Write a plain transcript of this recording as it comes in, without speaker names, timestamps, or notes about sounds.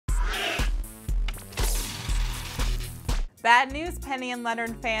Bad news, Penny and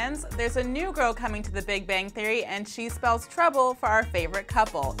Leonard fans. There's a new girl coming to The Big Bang Theory, and she spells trouble for our favorite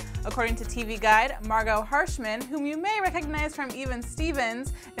couple. According to TV Guide, Margo Harshman, whom you may recognize from Even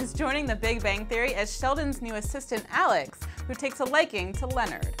Stevens, is joining The Big Bang Theory as Sheldon's new assistant Alex, who takes a liking to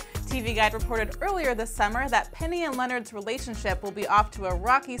Leonard. TV Guide reported earlier this summer that Penny and Leonard's relationship will be off to a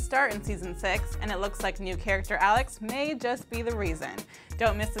rocky start in Season 6, and it looks like new character Alex may just be the reason.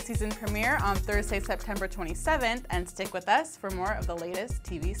 Don't miss the season premiere on Thursday, September 27th, and stick with us for more of the latest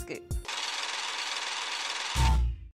TV scoop.